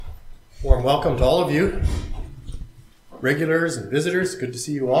Warm welcome to all of you, regulars and visitors. Good to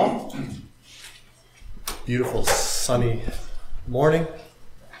see you all. Beautiful sunny morning.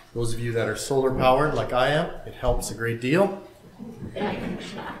 Those of you that are solar powered like I am, it helps a great deal.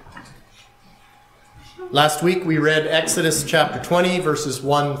 Last week we read Exodus chapter 20, verses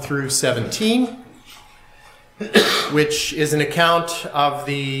 1 through 17, which is an account of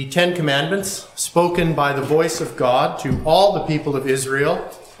the Ten Commandments spoken by the voice of God to all the people of Israel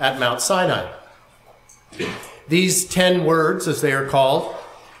at Mount Sinai. These 10 words, as they are called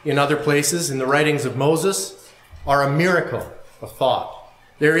in other places in the writings of Moses, are a miracle of thought.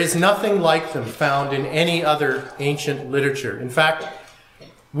 There is nothing like them found in any other ancient literature. In fact,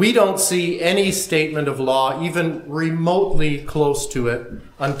 we don't see any statement of law even remotely close to it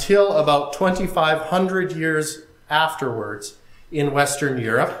until about 2,500 years afterwards in Western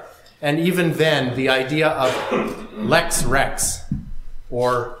Europe. And even then, the idea of lex rex,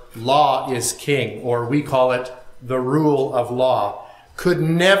 or law is king, or we call it the rule of law, could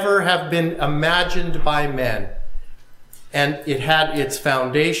never have been imagined by men. And it had its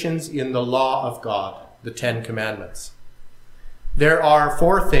foundations in the law of God, the Ten Commandments. There are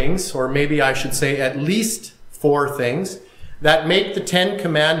four things, or maybe I should say at least four things, that make the Ten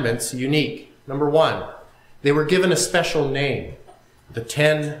Commandments unique. Number one, they were given a special name, the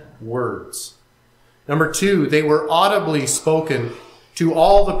 10 words. Number two, they were audibly spoken to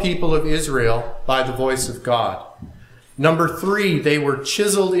all the people of Israel by the voice of God. Number three, they were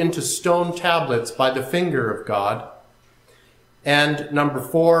chiseled into stone tablets by the finger of God. And number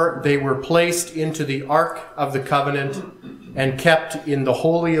four, they were placed into the Ark of the Covenant and kept in the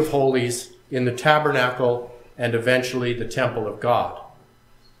Holy of Holies, in the tabernacle, and eventually the temple of God.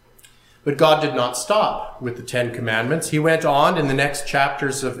 But God did not stop with the Ten Commandments. He went on in the next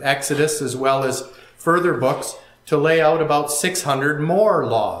chapters of Exodus, as well as further books, to lay out about 600 more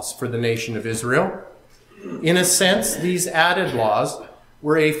laws for the nation of Israel. In a sense, these added laws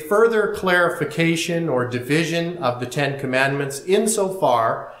were a further clarification or division of the Ten Commandments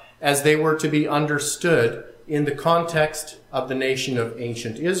insofar as they were to be understood in the context of the nation of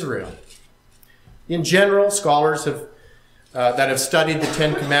ancient Israel. In general, scholars that have studied the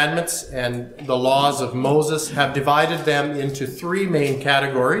Ten Commandments and the laws of Moses have divided them into three main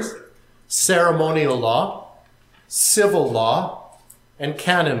categories: ceremonial law, civil law, and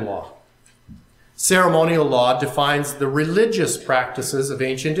canon law. Ceremonial law defines the religious practices of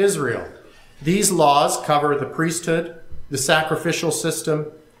ancient Israel. These laws cover the priesthood, the sacrificial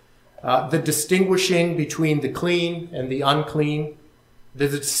system, the distinguishing between the clean and the unclean, the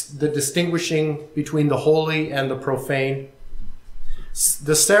distinguishing between the holy and the profane.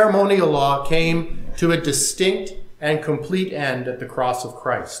 The ceremonial law came to a distinct and complete end at the cross of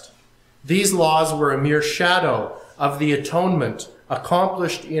Christ. These laws were a mere shadow of the atonement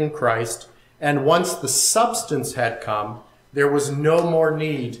accomplished in Christ, and once the substance had come, there was no more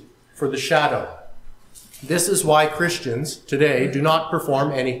need for the shadow. This is why Christians today do not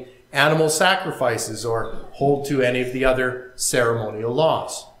perform any animal sacrifices or hold to any of the other ceremonial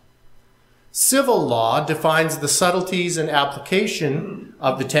laws. Civil law defines the subtleties and application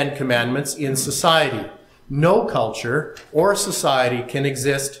of the Ten Commandments in society. No culture or society can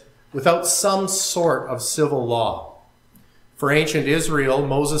exist without some sort of civil law. For ancient Israel,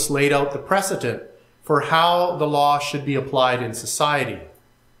 Moses laid out the precedent for how the law should be applied in society.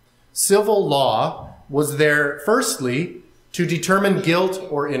 Civil law was there, firstly, to determine guilt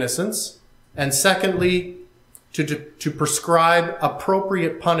or innocence, and secondly, to prescribe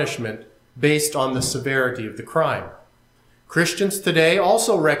appropriate punishment based on the severity of the crime. Christians today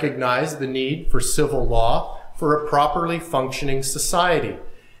also recognize the need for civil law for a properly functioning society,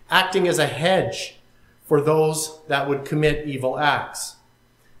 acting as a hedge for those that would commit evil acts.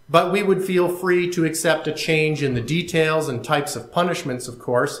 But we would feel free to accept a change in the details and types of punishments, of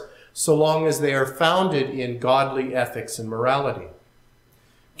course, so long as they are founded in godly ethics and morality.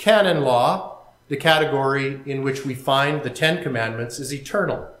 Canon law, the category in which we find the Ten Commandments, is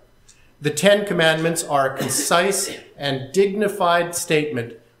eternal. The Ten Commandments are a concise and dignified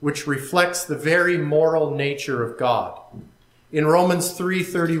statement which reflects the very moral nature of God. In Romans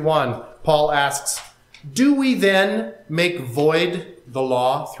 3:31, Paul asks, "Do we then make void the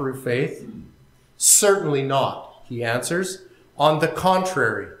law through faith? Certainly not," he answers. "On the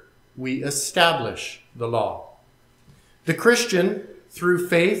contrary, we establish the law." The Christian, through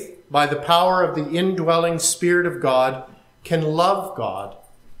faith, by the power of the indwelling Spirit of God, can love God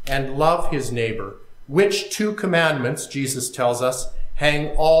and love his neighbor, which two commandments, Jesus tells us, hang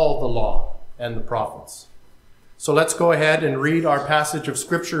all the law and the prophets. So let's go ahead and read our passage of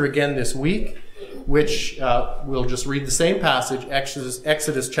Scripture again this week, which we'll just read the same passage,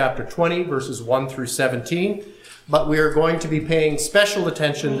 Exodus chapter 20, verses 1 through 17. But we are going to be paying special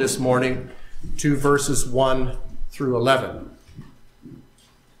attention this morning to verses 1 through 11.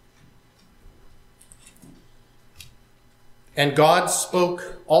 And God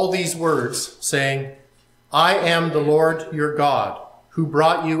spoke all these words, saying, I am the Lord your God, who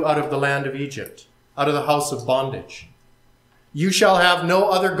brought you out of the land of Egypt, out of the house of bondage. You shall have no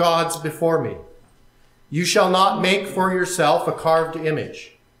other gods before me. You shall not make for yourself a carved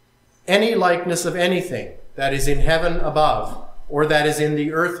image, any likeness of anything that is in heaven above, or that is in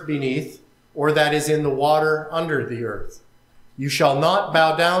the earth beneath, or that is in the water under the earth. You shall not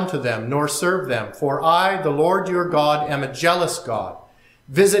bow down to them, nor serve them, for I, the Lord your God, am a jealous God,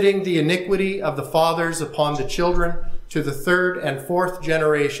 visiting the iniquity of the fathers upon the children to the third and fourth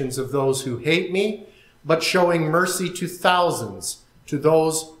generations of those who hate me, but showing mercy to thousands, to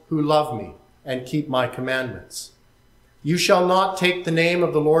those who love me and keep my commandments. You shall not take the name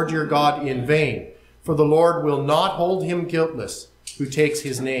of the Lord your God in vain, for the Lord will not hold him guiltless who takes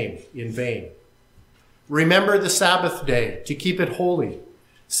his name in vain. Remember the Sabbath day to keep it holy.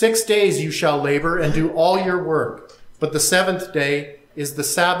 6 days you shall labor and do all your work, but the seventh day is the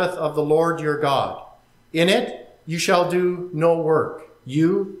Sabbath of the Lord your God. In it you shall do no work,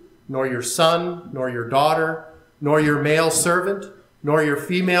 you, nor your son, nor your daughter, nor your male servant, nor your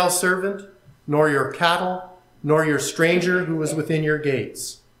female servant, nor your cattle, nor your stranger who is within your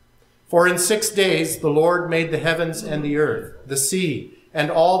gates. For in 6 days the Lord made the heavens and the earth, the sea,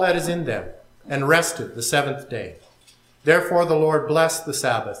 and all that is in them, and rested the seventh day. Therefore the Lord blessed the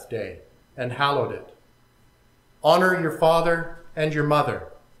Sabbath day and hallowed it. Honor your father and your mother,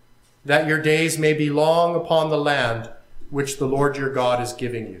 that your days may be long upon the land which the Lord your God is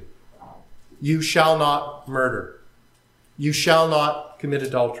giving you. You shall not murder. You shall not commit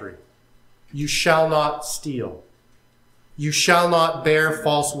adultery. You shall not steal. You shall not bear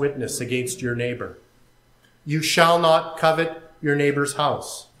false witness against your neighbor. You shall not covet your neighbor's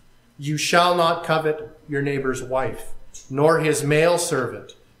house. You shall not covet your neighbor's wife, nor his male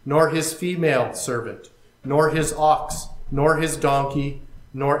servant, nor his female servant, nor his ox, nor his donkey,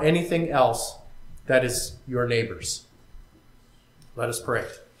 nor anything else that is your neighbor's. Let us pray.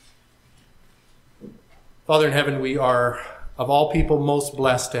 Father in heaven, we are of all people most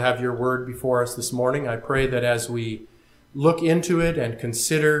blessed to have your word before us this morning. I pray that as we look into it and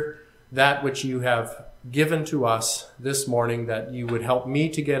consider that which you have given to us this morning, that you would help me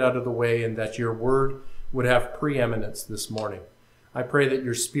to get out of the way and that your word would have preeminence this morning. I pray that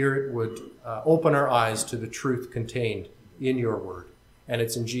your Spirit would open our eyes to the truth contained in your word. And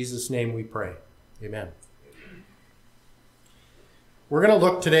it's in Jesus' name we pray. Amen. We're going to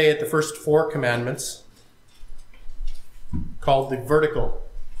look today at the first 4 commandments, called the vertical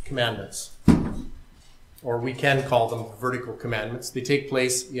commandments, or we can call them vertical commandments. They take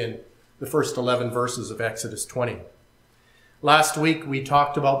place in the first 11 verses of Exodus 20. Last week, we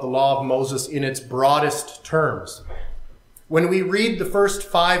talked about the law of Moses in its broadest terms. When we read the first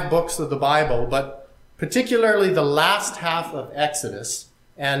 5 books of the Bible, but particularly the last half of Exodus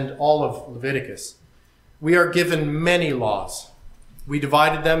and all of Leviticus, we are given many laws. We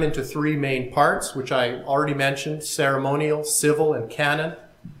divided them into 3 main parts, which I already mentioned: ceremonial, civil, and canon.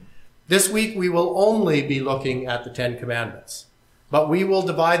 This week, we will only be looking at the 10 commandments, but we will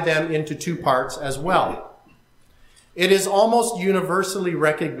divide them into 2 parts as well. It is almost universally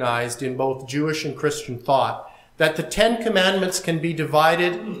recognized in both Jewish and Christian thought that the 10 commandments can be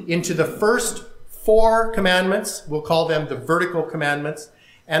divided into the first 4 commandments, we'll call them the vertical commandments,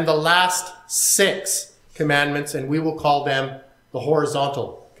 and the last 6 commandments, and we will call them the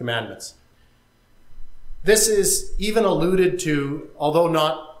horizontal commandments. This is even alluded to, although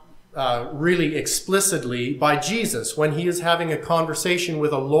not really explicitly, by Jesus when he is having a conversation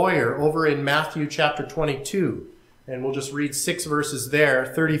with a lawyer over in Matthew chapter 22. And we'll just read 6 verses there,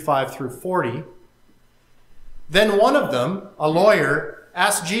 35 through 40. Then one of them, a lawyer,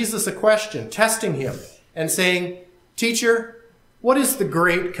 asked Jesus a question, testing him and saying, "Teacher, what is the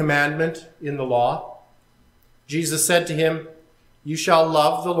great commandment in the law?" Jesus said to him, "You shall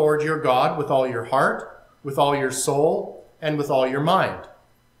love the Lord your God with all your heart, with all your soul, and with all your mind.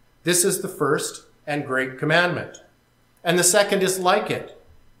 This is the first and great commandment. And the second is like it.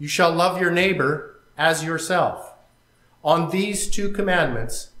 You shall love your neighbor as yourself. On these 2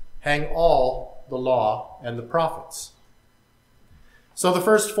 commandments hang all the law and the prophets." So the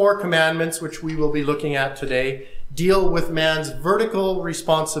first 4 commandments, which we will be looking at today, deal with man's vertical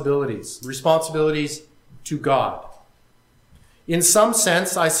responsibilities to God. In some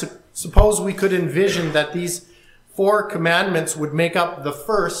sense, I suppose we could envision that these 4 commandments would make up the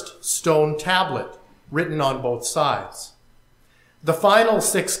first stone tablet written on both sides. The final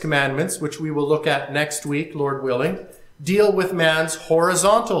 6 commandments, which we will look at next week, Lord willing, deal with man's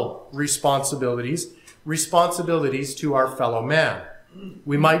horizontal responsibilities to our fellow man.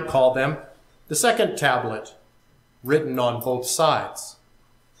 We might call them the second tablet, written on both sides.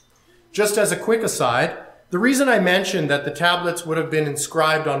 Just as a quick aside, the reason I mentioned that the tablets would have been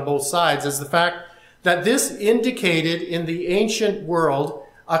inscribed on both sides is the fact that this indicated in the ancient world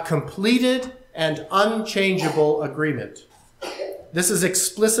a completed and unchangeable agreement. This is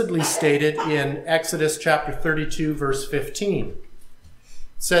explicitly stated in Exodus chapter 32, verse 15. It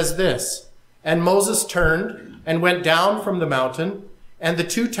says this, "And Moses turned and went down from the mountain, and the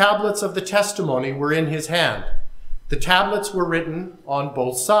 2 tablets of the testimony were in his hand. The tablets were written on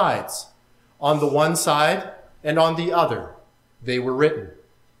both sides. On the one side and on the other they were written."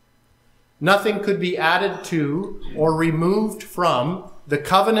 Nothing could be added to or removed from the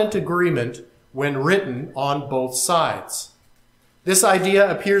covenant agreement when written on both sides. This idea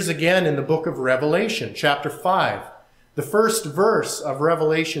appears again in the book of Revelation, chapter 5. The first verse of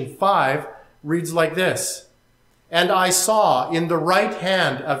Revelation 5 reads like this, "And I saw in the right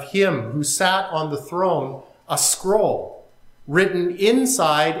hand of him who sat on the throne a scroll written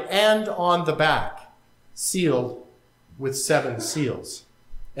inside and on the back, sealed with 7 seals."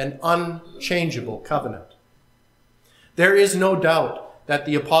 An unchangeable covenant. There is no doubt that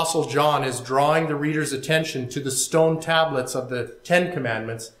the Apostle John is drawing the reader's attention to the stone tablets of the 10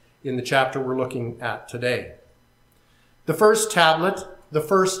 Commandments in the chapter we're looking at today. The first tablet, the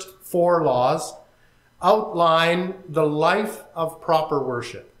first 4 laws, outline the life of proper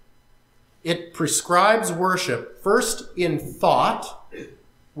worship. It prescribes worship first in thought,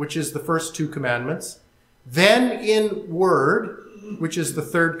 which is the first 2 commandments, then in word, which is the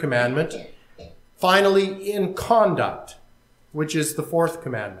 3rd commandment, finally in conduct, which is the 4th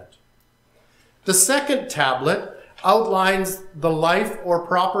commandment. The second tablet outlines the life or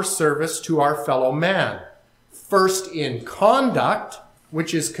proper service to our fellow man, first in conduct,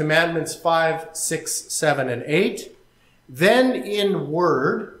 which is commandments 5, 6, 7, and 8, then in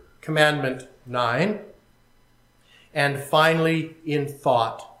word, commandment 9, and finally in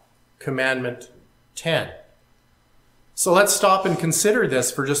thought, commandment 10. So let's stop and consider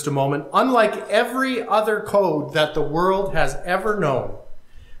this for just a moment. Unlike every other code that the world has ever known,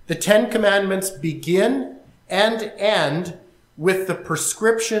 the 10 Commandments begin and end with the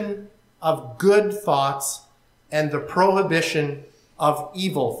prescription of good thoughts and the prohibition of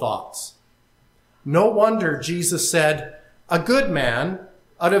evil thoughts. No wonder Jesus said, "A good man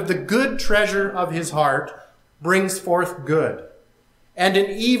out of the good treasure of his heart brings forth good, and an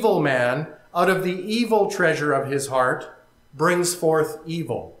evil man out of the evil treasure of his heart brings forth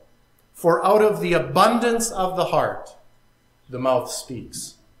evil. For out of the abundance of the heart, the mouth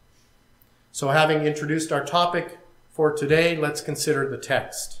speaks." So having introduced our topic for today, let's consider the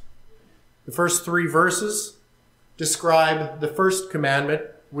text. The first 3 verses describe the first commandment,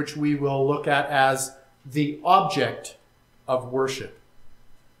 which we will look at as the object of worship.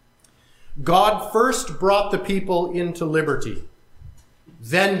 God first brought the people into liberty.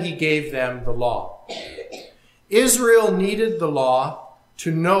 Then he gave them the law. Israel needed the law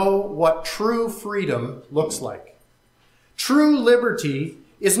to know what true freedom looks like. True liberty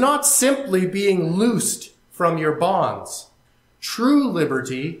is not simply being loosed from your bonds. True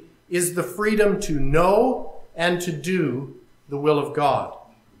liberty is the freedom to know and to do the will of God.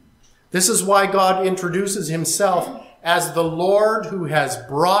 This is why God introduces himself as the Lord who has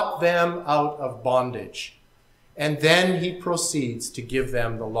brought them out of bondage. And then he proceeds to give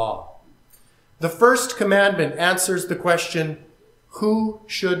them the law. The first commandment answers the question, who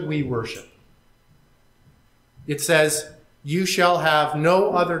should we worship? It says, "You shall have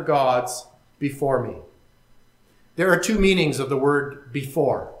no other gods before me." There are 2 meanings of the word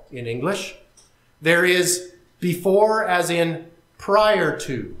before in English. There is before as in prior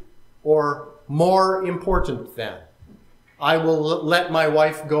to or more important than. I will let my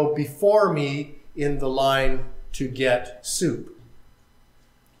wife go before me in the line to get soup.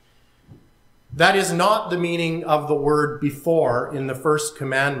 That is not the meaning of the word before in the first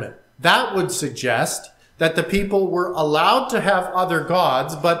commandment. That would suggest that the people were allowed to have other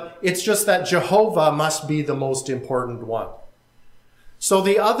gods, but it's just that Jehovah must be the most important one. So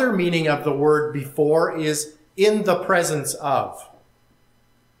the other meaning of the word before is in the presence of.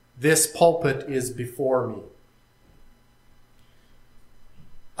 This pulpit is before me.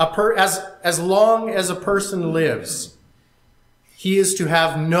 As long as a person lives, he is to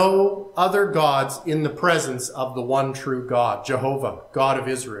have no other gods in the presence of the one true God, Jehovah, God of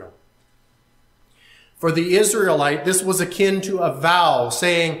Israel. For the Israelite, this was akin to a vow,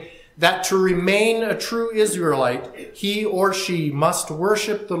 saying that to remain a true Israelite, he or she must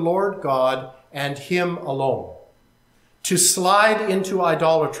worship the Lord God and him alone. To slide into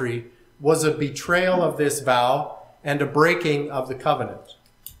idolatry was a betrayal of this vow and a breaking of the covenant.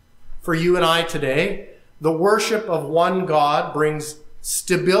 For you and I today, the worship of one God brings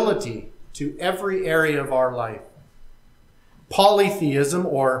stability to every area of our life. Polytheism,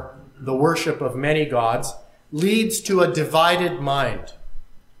 or the worship of many gods, leads to a divided mind.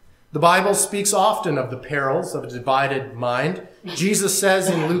 The Bible speaks often of the perils of a divided mind. Jesus says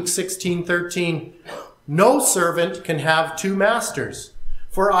in Luke 16:13, "No servant can have two masters,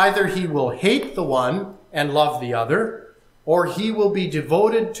 for either he will hate the one and love the other, or he will be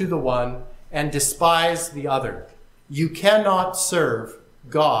devoted to the one and despise the other. You cannot serve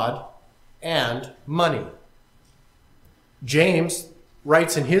God and money." James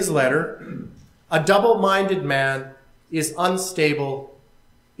writes in his letter, "A double-minded man is unstable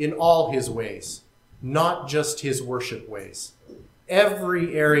in all his ways," not just his worship ways.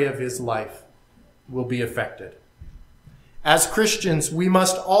 Every area of his life will be affected. As Christians, we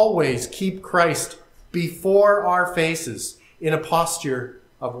must always keep Christ before our faces in a posture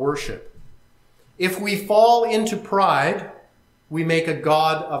of worship. If we fall into pride, we make a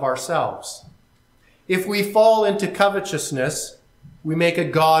god of ourselves. If we fall into covetousness, we make a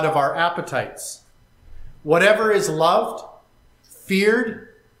god of our appetites. Whatever is loved, feared,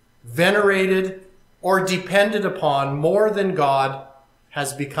 venerated, or depended upon more than God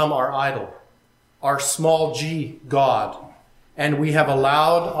has become our idol, our small g God, and we have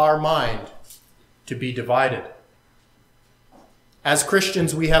allowed our mind to be divided. As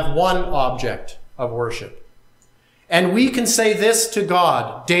Christians, we have one object of worship. And we can say this to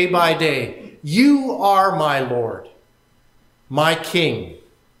God day by day: "You are my Lord, my King,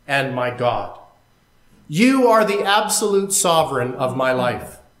 and my God. You are the absolute sovereign of my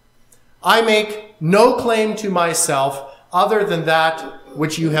life. I make no claim to myself other than that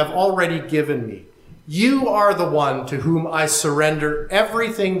which you have already given me. You are the one to whom I surrender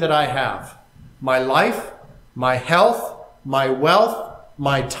everything that I have: my life, my health, my wealth,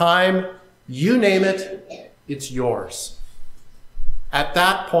 my time, you name it, it's yours." At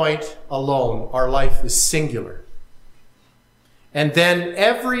that point alone, our life is singular. And then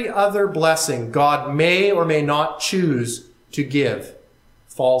every other blessing God may or may not choose to give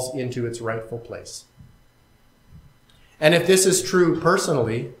falls into its rightful place. And if this is true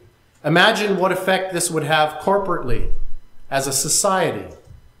personally, imagine what effect this would have corporately as a society.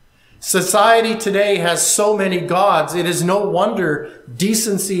 Society today has so many gods, it is no wonder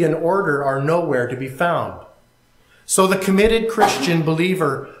decency and order are nowhere to be found. So the committed Christian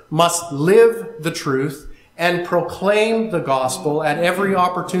believer must live the truth and proclaim the gospel at every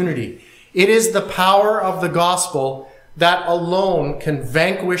opportunity. It is the power of the gospel that alone can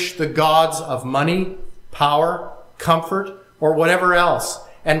vanquish the gods of money, power, comfort, or whatever else,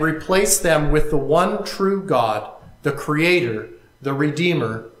 and replace them with the one true God, the Creator, the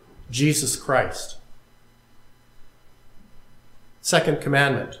Redeemer, Jesus Christ. Second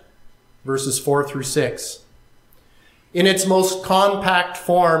commandment, verses 4 through 6. In its most compact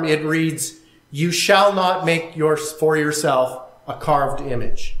form, it reads, "You shall not make for yourself a carved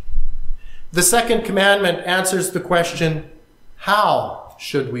image." The second commandment answers the question, how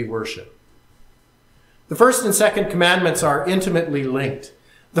should we worship? The first and second commandments are intimately linked.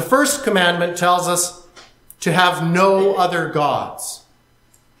 The first commandment tells us to have no other gods.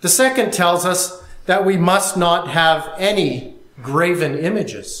 The second tells us that we must not have any graven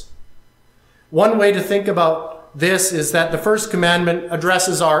images. One way to think about this is that the first commandment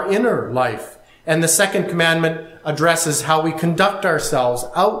addresses our inner life, and the second commandment addresses how we conduct ourselves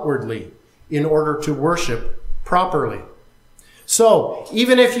outwardly in order to worship properly. So,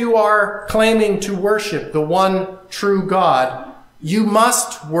 even if you are claiming to worship the one true God, you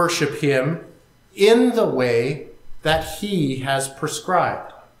must worship him in the way that he has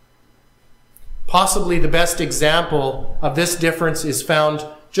prescribed. Possibly the best example of this difference is found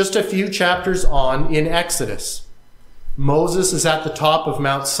just a few chapters on in Exodus. Moses is at the top of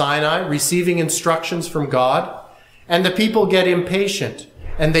Mount Sinai receiving instructions from God, and the people get impatient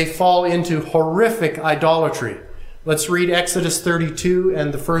and they fall into horrific idolatry. Let's read Exodus 32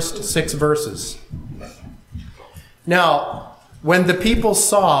 and the first 6 verses. "Now, when the people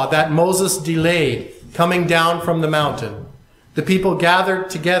saw that Moses delayed coming down from the mountain, the people gathered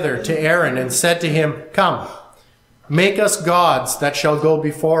together to Aaron and said to him, 'Come, make us gods that shall go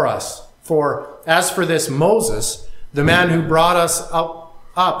before us. For as for this Moses, the man who brought us up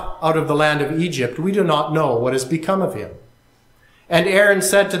out of the land of Egypt, we do not know what has become of him.' And Aaron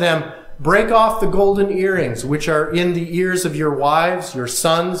said to them, break off the golden earrings which are in the ears of your wives, your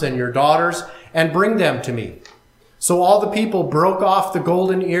sons, and your daughters, and bring them to me. So all the people broke off the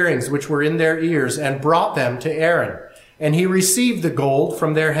golden earrings which were in their ears and brought them to Aaron. And he received the gold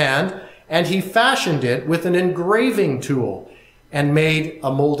from their hand, and he fashioned it with an engraving tool and made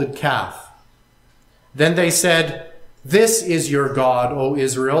a molded calf. Then they said, "This is your God, O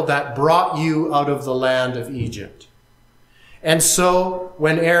Israel, that brought you out of the land of Egypt." And so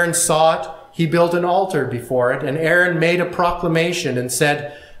when Aaron saw it, he built an altar before it, and Aaron made a proclamation and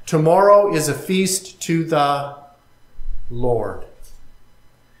said, "Tomorrow is a feast to the Lord."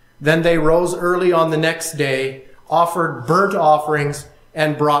 Then they rose early on the next day, offered burnt offerings,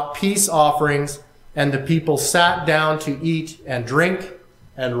 and brought peace offerings, and the people sat down to eat and drink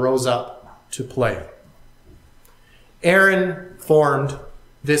and rose up to play. Aaron formed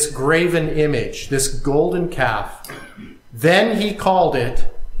this graven image, this golden calf. Then he called it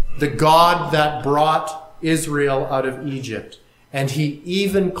the God that brought Israel out of Egypt. And he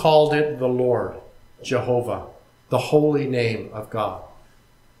even called it the Lord, Jehovah, the holy name of God.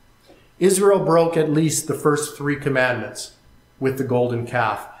 Israel broke at least the first 3 commandments with the golden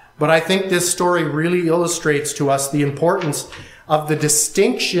calf. But I think this story really illustrates to us the importance of the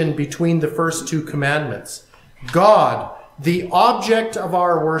distinction between the first 2 commandments. God, the object of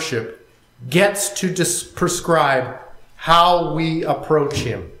our worship, gets to prescribe how we approach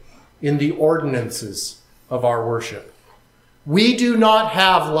him in the ordinances of our worship. We do not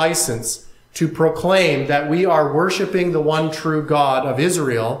have license to proclaim that we are worshiping the one true God of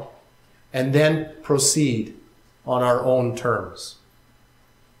Israel and then proceed on our own terms.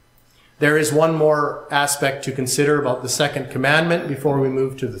 There is one more aspect to consider about the second commandment before we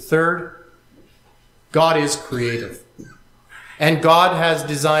move to the third. God is creative, and God has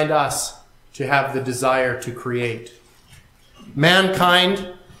designed us to have the desire to create.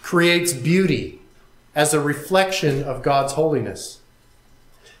 Mankind creates beauty as a reflection of God's holiness.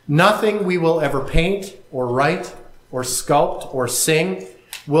 Nothing we will ever paint or write or sculpt or sing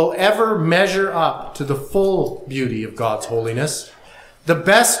will ever measure up to the full beauty of God's holiness. The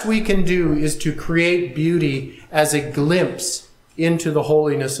best we can do is to create beauty as a glimpse into the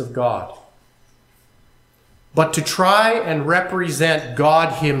holiness of God. But to try and represent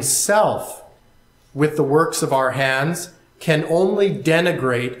God himself with the works of our hands can only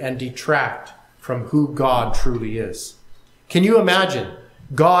denigrate and detract from who God truly is. Can you imagine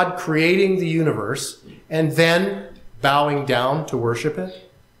God creating the universe and then bowing down to worship it?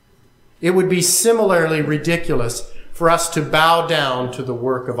 It would be similarly ridiculous for us to bow down to the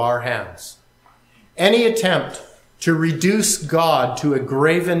work of our hands. Any attempt to reduce God to a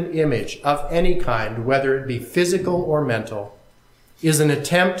graven image of any kind, whether it be physical or mental, is an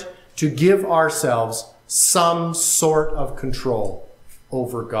attempt to give ourselves some sort of control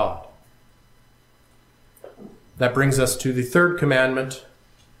over God. That brings us to the third commandment,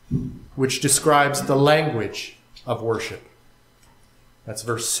 which describes the language of worship. That's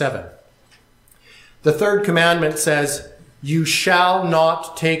verse 7. The third commandment says, "You shall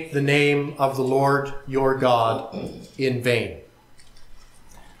not take the name of the Lord your God in vain."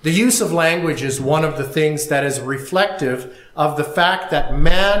 The use of language is one of the things that is reflective of the fact that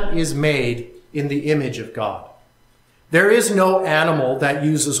man is made in the image of God. There is no animal that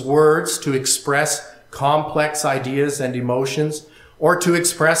uses words to express complex ideas and emotions, or to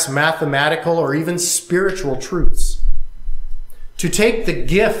express mathematical or even spiritual truths. To take the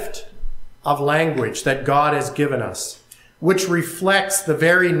gift of language that God has given us, which reflects the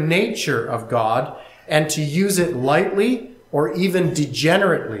very nature of God, and to use it lightly or even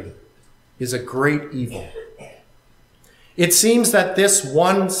degenerately, is a great evil. It seems that this is the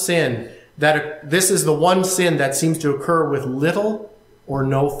one sin that seems to occur with little or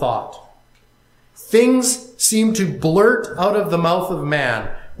no thought. Things seem to blurt out of the mouth of man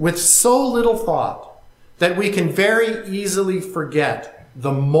with so little thought that we can very easily forget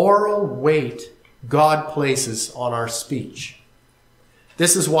the moral weight God places on our speech.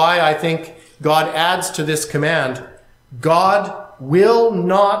 This is why I think God adds to this command, God will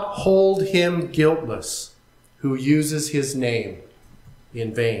not hold him guiltless who uses his name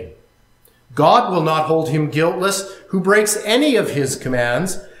in vain. God will not hold him guiltless who breaks any of his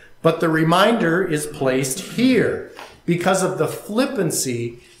commands, but the reminder is placed here because of the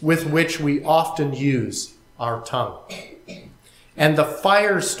flippancy with which we often use our tongue and the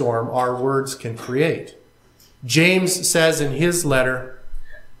firestorm our words can create. James says in his letter,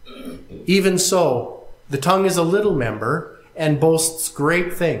 "Even so, the tongue is a little member and boasts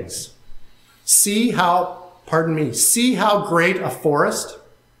great things. See how great a forest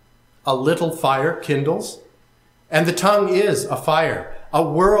a little fire kindles. And the tongue is a fire, a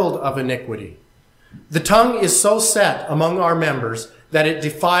world of iniquity. The tongue is so set among our members that it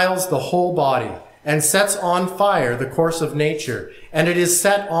defiles the whole body and sets on fire the course of nature, and it is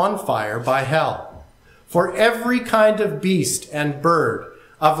set on fire by hell. For every kind of beast and bird,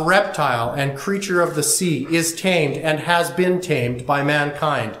 of reptile and creature of the sea is tamed and has been tamed by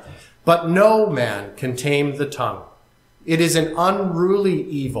mankind, but no man can tame the tongue. It is an unruly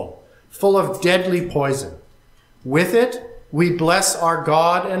evil, full of deadly poison. With it we bless our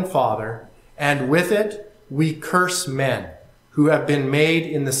God and Father, and with it we curse men who have been made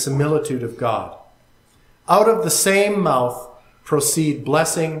in the similitude of God. Out of the same mouth proceed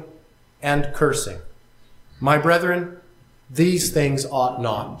blessing and cursing. My brethren, these things ought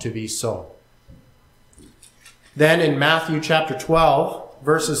not to be so. Then in Matthew chapter 12,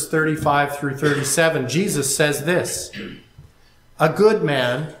 verses 35 through 37, Jesus says this, "A good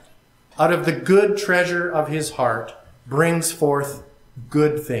man out of the good treasure of his heart brings forth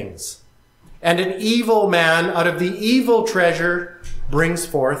good things. And an evil man out of the evil treasure brings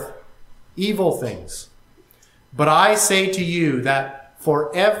forth evil things. But I say to you that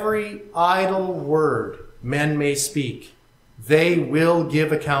for every idle word men may speak, they will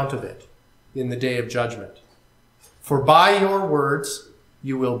give account of it in the day of judgment. For by your words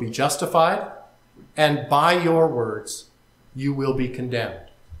you will be justified, and by your words you will be condemned."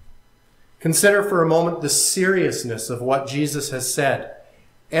 Consider for a moment the seriousness of what Jesus has said.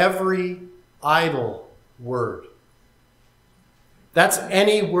 Every idle word. That's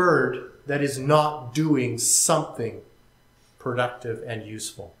any word that is not doing something productive and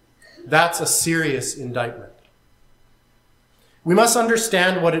useful. That's a serious indictment. We must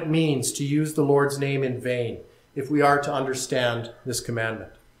understand what it means to use the Lord's name in vain if we are to understand this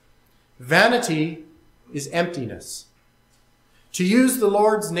commandment. Vanity is emptiness. To use the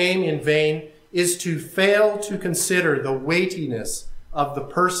Lord's name in vain is to fail to consider the weightiness of the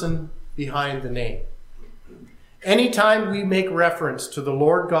person behind the name. Anytime we make reference to the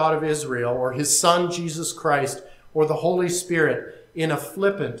Lord God of Israel or his Son Jesus Christ or the Holy Spirit in a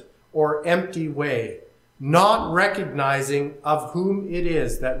flippant or empty way, not recognizing of whom it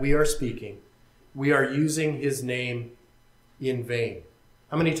is that we are speaking, we are using his name in vain.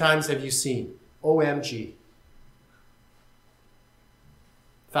 How many times have you seen OMG?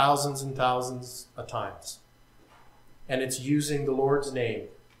 Thousands and thousands of times. And it's using the Lord's name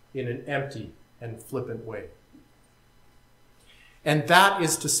in an empty and flippant way. And that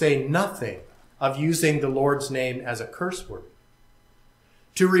is to say nothing of using the Lord's name as a curse word.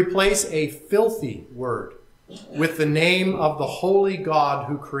 To replace a filthy word with the name of the holy God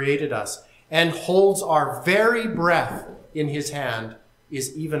who created us and holds our very breath in his hand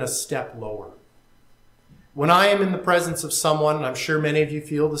is even a step lower. When I am in the presence of someone, and I'm sure many of you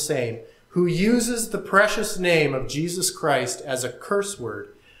feel the same, who uses the precious name of Jesus Christ as a curse word,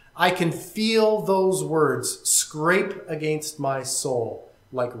 I can feel those words scrape against my soul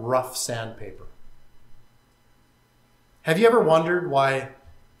like rough sandpaper. Have you ever wondered why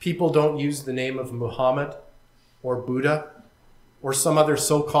people don't use the name of Muhammad or Buddha or some other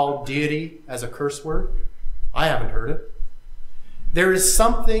so-called deity as a curse word? I haven't heard it. There is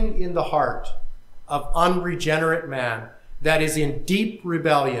something in the heart of unregenerate man that is in deep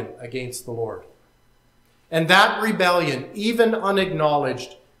rebellion against the Lord. And that rebellion, even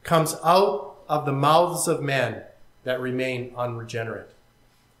unacknowledged, comes out of the mouths of men that remain unregenerate.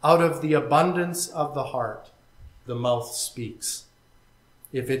 Out of the abundance of the heart, the mouth speaks.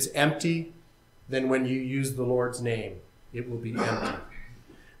 If it's empty, then when you use the Lord's name, it will be empty.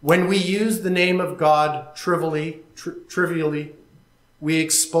 When we use the name of God trivially, we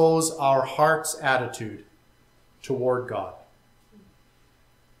expose our heart's attitude toward God.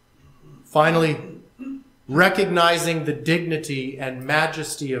 Finally, recognizing the dignity and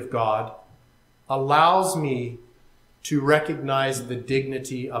majesty of God allows me to recognize the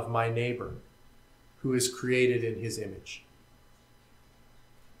dignity of my neighbor, who is created in his image.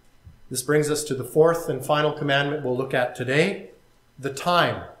 This brings us to the fourth and final commandment we'll look at today, the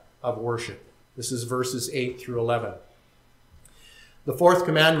time of worship. This is verses 8 through 11. The fourth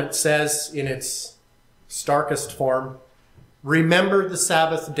commandment says in its starkest form, "Remember the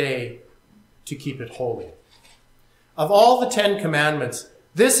Sabbath day to keep it holy." Of all the 10 commandments,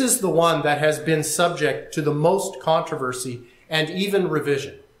 this is the one that has been subject to the most controversy and even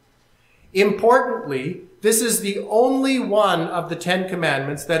revision. Importantly, this is the only one of the 10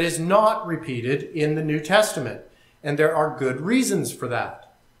 commandments that is not repeated in the New Testament, and there are good reasons for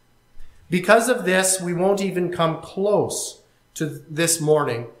that. Because of this, we won't even come close to this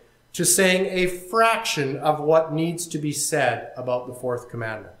morning to saying a fraction of what needs to be said about the fourth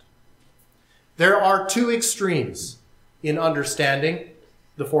commandment. There are two extremes in understanding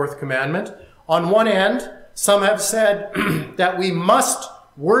the fourth commandment. On one end, some have said that we must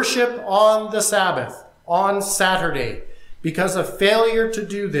worship on the Sabbath, on Saturday, because a failure to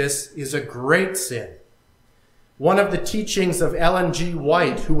do this is a great sin. One of the teachings of Ellen G.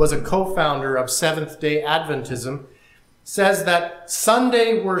 White, who was a co-founder of Seventh-day Adventism, says that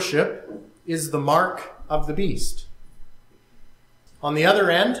Sunday worship is the mark of the beast. On the other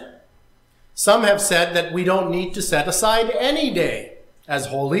end, some have said that we don't need to set aside any day as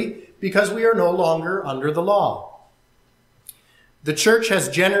holy because we are no longer under the law. The church has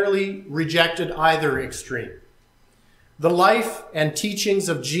generally rejected either extreme. The life and teachings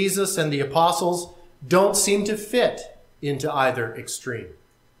of Jesus and the apostles don't seem to fit into either extreme.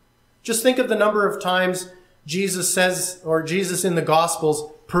 Just think of the number of times Jesus says, or Jesus in the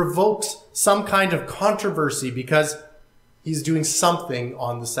Gospels provokes some kind of controversy because he's doing something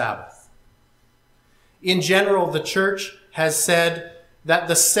on the Sabbath. In general, the church has said that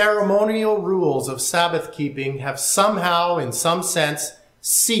the ceremonial rules of Sabbath keeping have somehow, in some sense,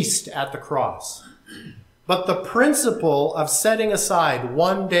 ceased at the cross. But the principle of setting aside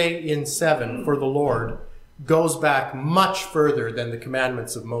one day in 7 for the Lord goes back much further than the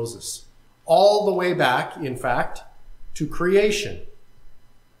commandments of Moses. All the way back, in fact, to creation,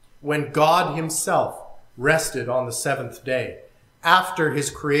 when God himself rested on the 7th day, after his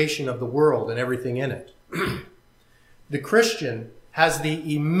creation of the world and everything in it. The Christian has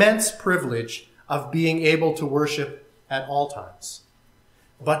the immense privilege of being able to worship at all times.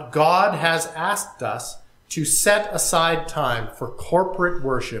 But God has asked us to set aside time for corporate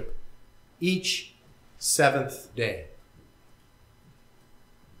worship each 7th day.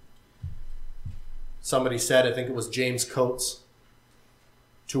 Somebody said, I think it was James Coates,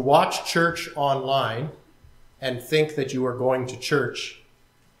 to watch church online and think that you are going to church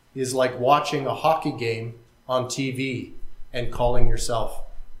is like watching a hockey game on TV and calling yourself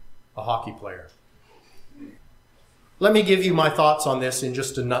a hockey player. Let me give you my thoughts on this in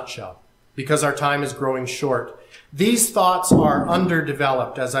just a nutshell, because our time is growing short. These thoughts are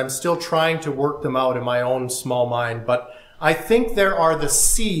underdeveloped as I'm still trying to work them out in my own small mind, but I think there are the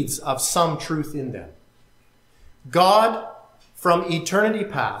seeds of some truth in them. God, from eternity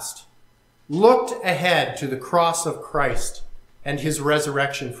past, looked ahead to the cross of Christ and his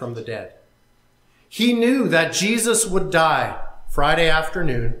resurrection from the dead. He knew that Jesus would die Friday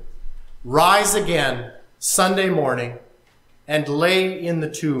afternoon, rise again Sunday morning, and lay in the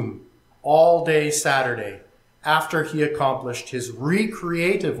tomb all day Saturday after he accomplished his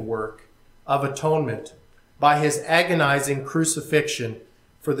recreative work of atonement by his agonizing crucifixion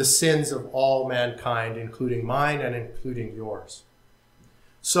for the sins of all mankind, including mine and including yours.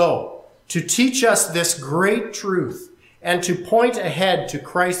 So, to teach us this great truth and to point ahead to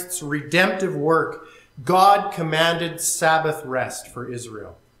Christ's redemptive work, God commanded Sabbath rest for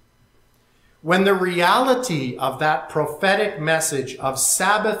Israel. When the reality of that prophetic message of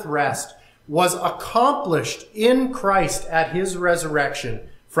Sabbath rest was accomplished in Christ at his resurrection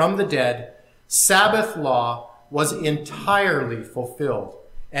from the dead, Sabbath law was entirely fulfilled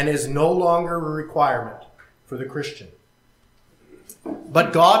and is no longer a requirement for the Christian.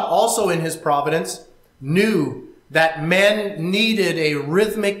 But God also in his providence knew that men needed a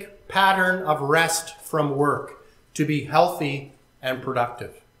rhythmic pattern of rest from work to be healthy and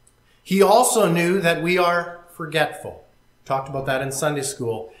productive. He also knew that we are forgetful. Talked about that in Sunday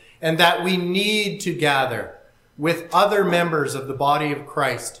school. And that we need to gather with other members of the body of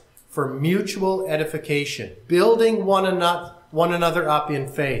Christ for mutual edification, building one another up in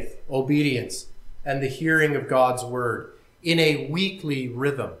faith, obedience, and the hearing of God's word in a weekly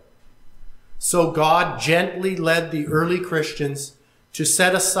rhythm. So God gently led the early Christians to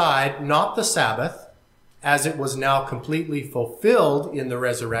set aside not the Sabbath, as it was now completely fulfilled in the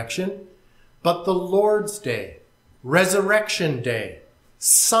resurrection, but the Lord's Day, Resurrection Day,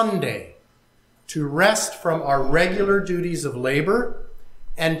 Sunday, to rest from our regular duties of labor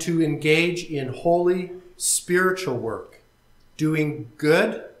and to engage in holy spiritual work, doing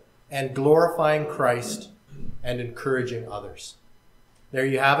good and glorifying Christ and encouraging others. There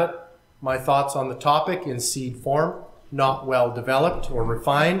you have it, my thoughts on the topic in seed form, not well developed or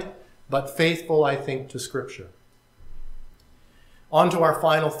refined, but faithful, I think, to Scripture. On to our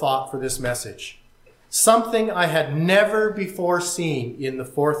final thought for this message. Something I had never before seen in the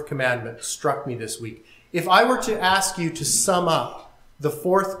fourth commandment struck me this week. If I were to ask you to sum up the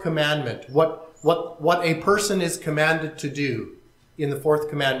fourth commandment, what a person is commanded to do in the fourth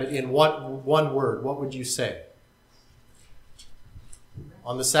commandment in one word, what would you say?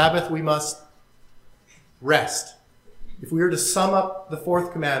 On the Sabbath we must rest. If we were to sum up the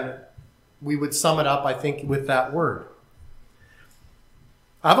fourth commandment, we would sum it up, I think, with that word.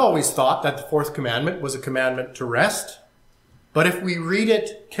 I've always thought that the fourth commandment was a commandment to rest, but if we read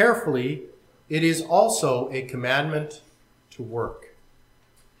it carefully, it is also a commandment to work.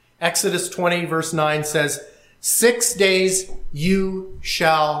 Exodus 20 verse 9 says, 6 days you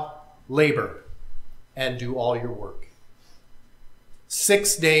shall labor and do all your work.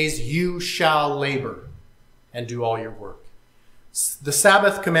 6 days you shall labor and do all your work. The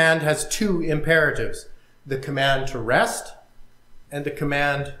Sabbath command has two imperatives: the command to rest and the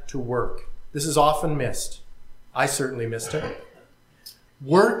command to work. This is often missed. I certainly missed it.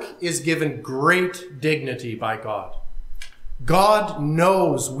 Work is given great dignity by God. God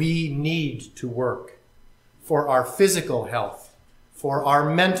knows we need to work for our physical health, for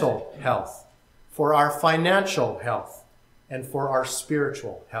our mental health, for our financial health, and for our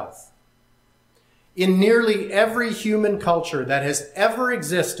spiritual health. In nearly every human culture that has ever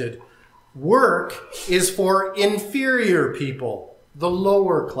existed, work is for inferior people, the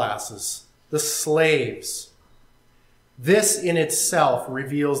lower classes, the slaves. This in itself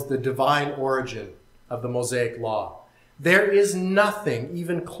reveals the divine origin of the Mosaic Law. There is nothing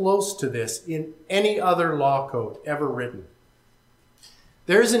even close to this in any other law code ever written.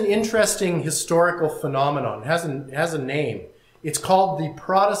 There's an interesting historical phenomenon. It has a name. It's called the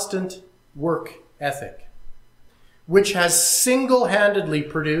Protestant work ethic, which has single-handedly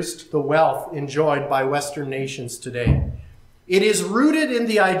produced the wealth enjoyed by Western nations today. It is rooted in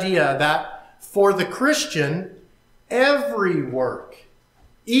the idea that for the Christian, every work,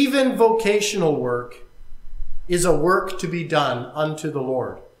 even vocational work, is a work to be done unto the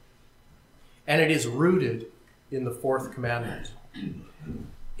Lord. And it is rooted in the fourth commandment.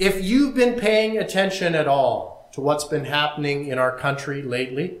 If you've been paying attention at all to what's been happening in our country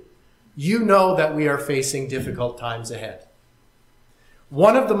lately, you know that we are facing difficult times ahead.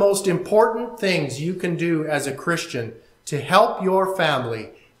 One of the most important things you can do as a Christian to help your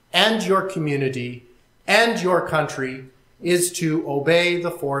family and your community and your country is to obey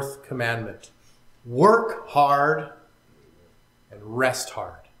the fourth commandment. Work hard and rest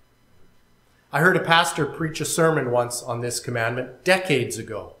hard. I heard a pastor preach a sermon once on this commandment decades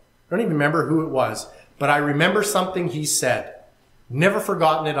ago. I don't even remember who it was, but I remember something he said. Never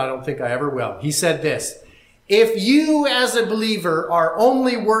forgotten it. I don't think I ever will. He said this: if you as a believer are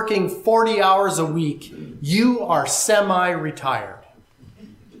only working 40 hours a week, you are semi-retired.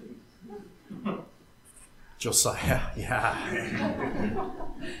 Josiah, yeah.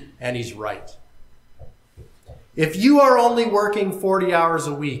 And he's right. If you are only working 40 hours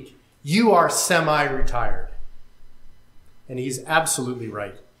a week, you are semi-retired. And he's absolutely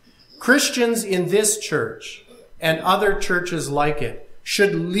right. Christians in this church and other churches like it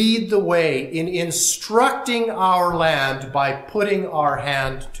should lead the way in instructing our land by putting our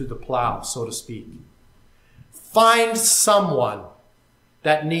hand to the plow, so to speak. Find someone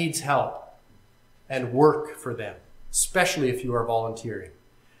that needs help and work for them, especially if you are volunteering.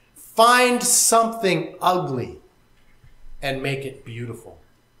 Find something ugly and make it beautiful.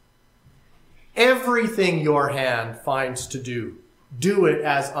 Everything your hand finds to do, do it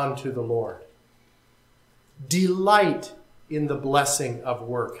as unto the Lord. Delight in the blessing of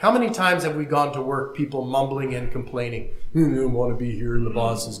work. How many times have we gone to work, people mumbling and complaining? I don't want to be here, and the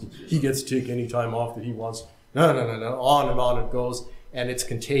boss says he gets to take any time off that he wants. No. On and on it goes, and it's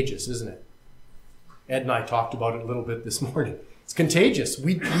contagious, isn't it? Ed and I talked about it a little bit this morning. It's contagious.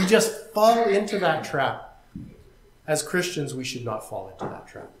 We just fall into that trap. As Christians, we should not fall into that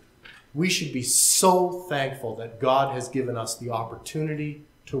trap. We should be so thankful that God has given us the opportunity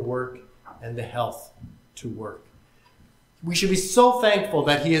to work and the health to work. We should be so thankful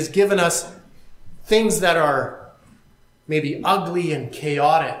that he has given us things that are maybe ugly and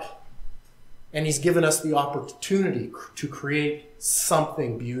chaotic, and he's given us the opportunity to create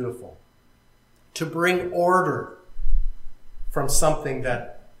something beautiful, to bring order from something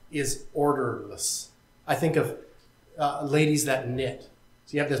that is orderless. I think of ladies that knit.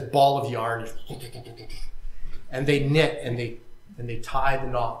 So you have this ball of yarn, and they knit, and they tie the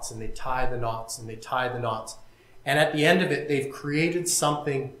knots, and they tie the knots, and they tie the knots. And at the end of it, they've created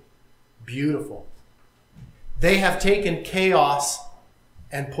something beautiful. They have taken chaos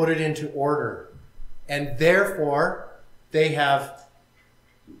and put it into order. And therefore, they have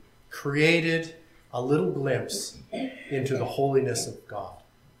created a little glimpse into the holiness of God.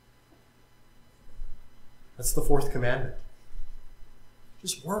 That's the fourth commandment.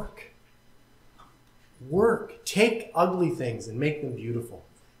 Just work. Work. Take ugly things and make them beautiful.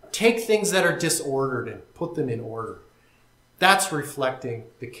 Take things that are disordered and put them in order. That's reflecting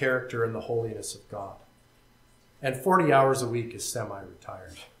the character and the holiness of God. And 40 hours a week is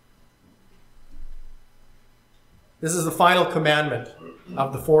semi-retired. This is the final commandment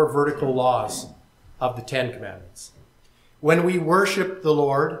of the 4 vertical laws of the 10 commandments. When we worship the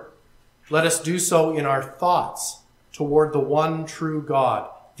Lord, let us do so in our thoughts toward the one true God,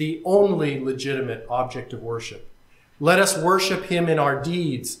 the only legitimate object of worship. Let us worship him in our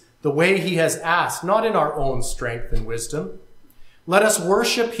deeds, the way he has asked, not in our own strength and wisdom. Let us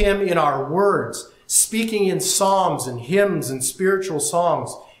worship him in our words, speaking in psalms and hymns and spiritual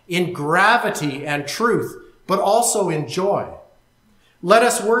songs, in gravity and truth, but also in joy. Let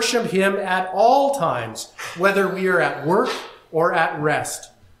us worship him at all times, whether we are at work or at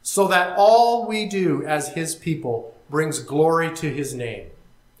rest, so that all we do as his people brings glory to his name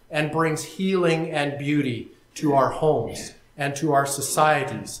and brings healing and beauty to our homes and to our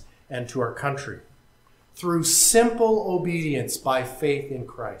societies and to our country through simple obedience by faith in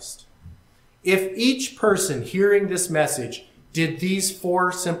Christ. If each person hearing this message did these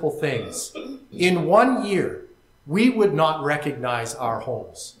 4 simple things, in 1 year, we would not recognize our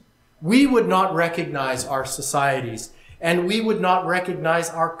homes. We would not recognize our societies, and we would not recognize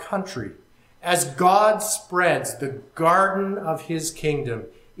our country as God spreads the garden of his kingdom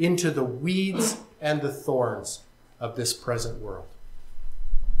into the weeds and the thorns of this present world.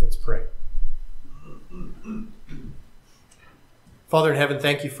 Let's pray. Father in heaven,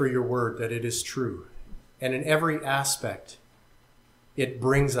 thank you for your word, that it is true. And in every aspect, it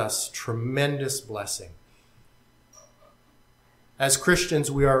brings us tremendous blessing. As Christians,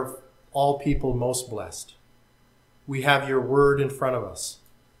 we are all people most blessed. We have your word in front of us.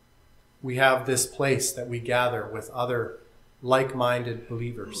 We have this place that we gather with other like-minded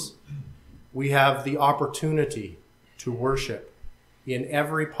believers. We have the opportunity to worship in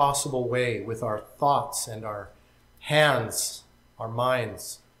every possible way with our thoughts and our hands, our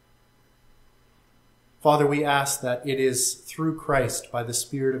minds. Father, we ask that it is through Christ, by the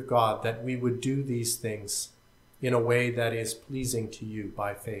Spirit of God, that we would do these things in a way that is pleasing to you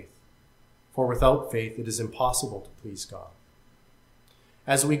by faith. For without faith, it is impossible to please God.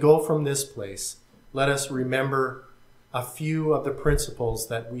 As we go from this place, let us remember a few of the principles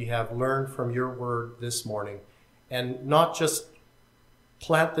that we have learned from your word this morning, and not just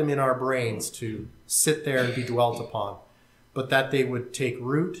plant them in our brains to sit there and be dwelt upon, but that they would take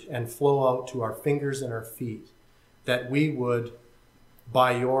root and flow out to our fingers and our feet, that we would,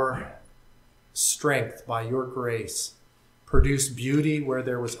 by your strength, by your grace, produce beauty where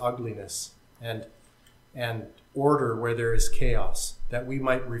there was ugliness and order where there is chaos, that we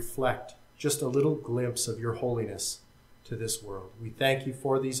might reflect just a little glimpse of your holiness to this world. We thank you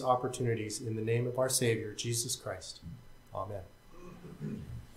for these opportunities in the name of our Savior, Jesus Christ. Amen.